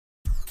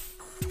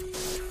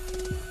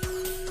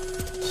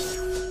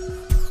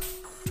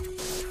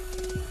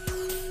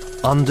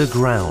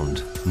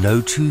Underground,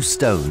 no two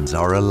stones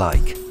are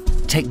alike.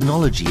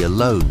 Technology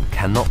alone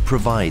cannot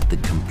provide the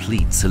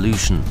complete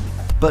solution.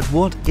 But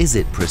what is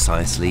it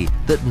precisely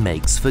that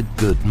makes for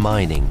good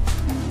mining?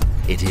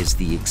 It is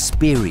the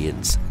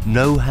experience,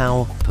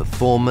 know-how,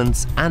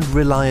 performance and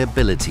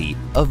reliability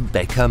of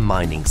Becker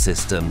mining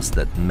systems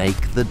that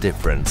make the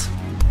difference.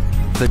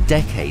 For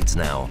decades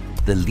now,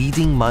 the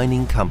leading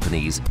mining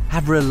companies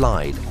have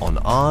relied on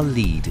our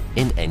lead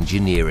in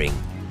engineering.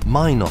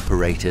 Mine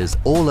operators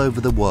all over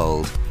the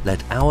world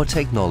let our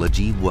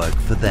technology work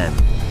for them.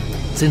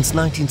 Since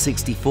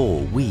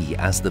 1964, we,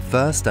 as the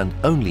first and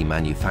only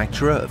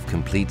manufacturer of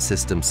complete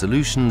system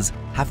solutions,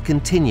 have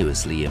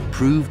continuously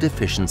improved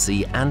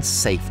efficiency and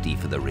safety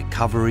for the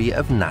recovery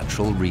of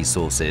natural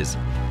resources.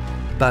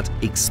 But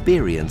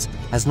experience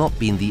has not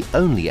been the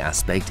only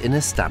aspect in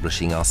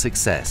establishing our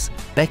success.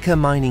 Becker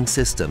Mining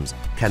Systems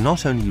can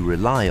not only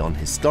rely on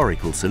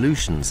historical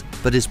solutions,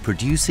 but is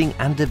producing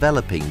and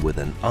developing with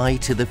an eye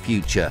to the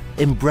future,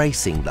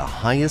 embracing the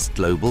highest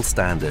global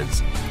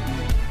standards.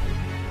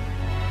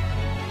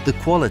 The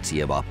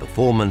quality of our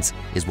performance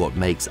is what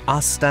makes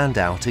us stand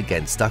out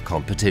against our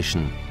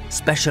competition.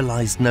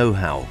 Specialized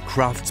know-how,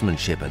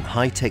 craftsmanship and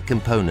high-tech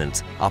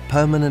components are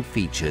permanent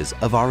features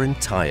of our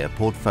entire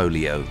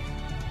portfolio.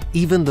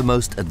 Even the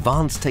most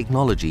advanced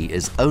technology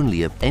is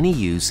only of any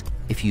use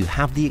if you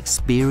have the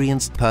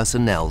experienced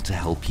personnel to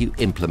help you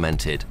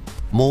implement it.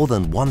 More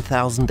than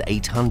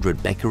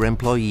 1,800 Becker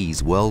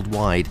employees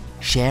worldwide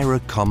share a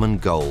common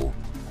goal: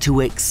 to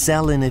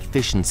excel in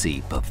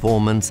efficiency,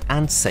 performance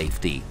and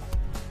safety.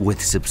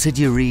 With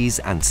subsidiaries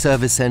and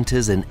service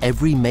centers in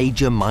every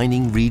major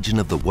mining region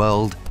of the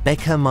world,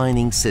 Becker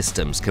Mining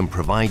Systems can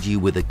provide you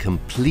with a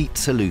complete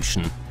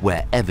solution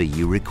wherever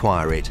you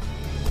require it.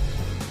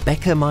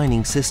 Becker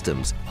Mining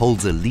Systems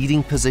holds a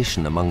leading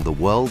position among the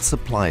world's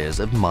suppliers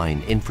of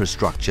mine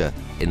infrastructure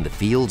in the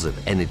fields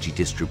of energy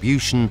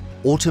distribution,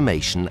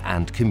 automation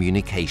and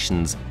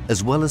communications,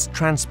 as well as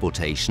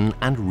transportation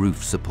and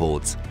roof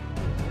supports.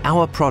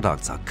 Our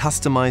products are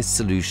customized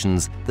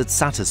solutions that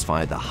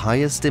satisfy the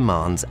highest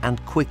demands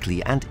and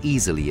quickly and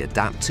easily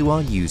adapt to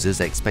our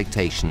users'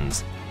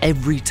 expectations,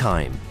 every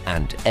time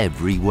and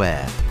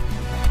everywhere.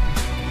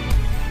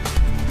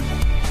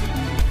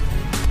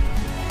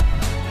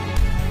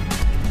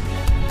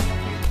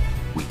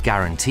 We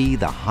guarantee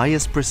the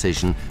highest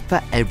precision for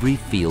every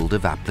field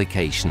of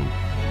application.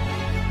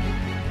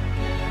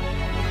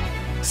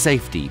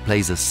 Safety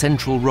plays a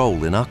central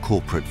role in our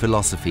corporate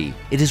philosophy.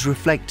 It is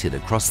reflected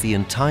across the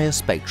entire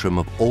spectrum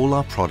of all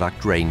our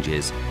product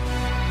ranges.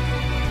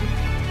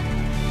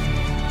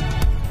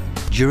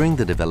 During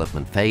the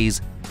development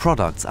phase,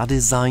 products are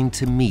designed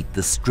to meet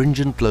the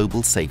stringent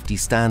global safety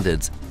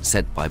standards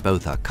set by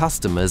both our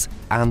customers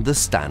and the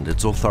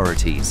standards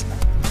authorities.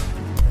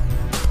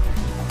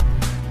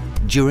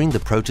 During the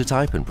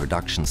prototype and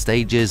production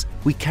stages,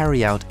 we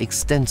carry out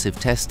extensive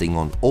testing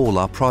on all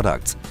our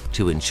products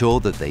to ensure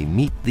that they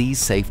meet these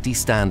safety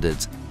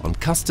standards on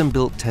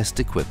custom-built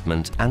test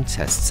equipment and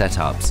test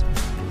setups.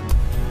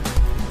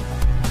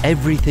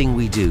 Everything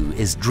we do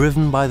is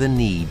driven by the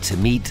need to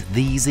meet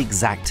these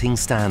exacting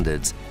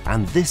standards,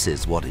 and this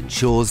is what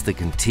ensures the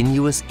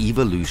continuous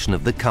evolution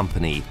of the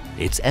company,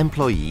 its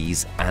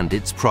employees and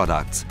its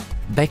products.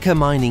 Becker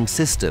Mining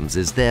Systems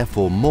is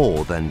therefore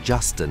more than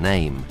just a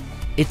name.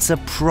 It's a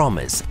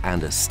promise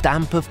and a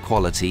stamp of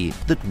quality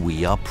that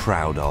we are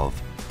proud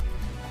of.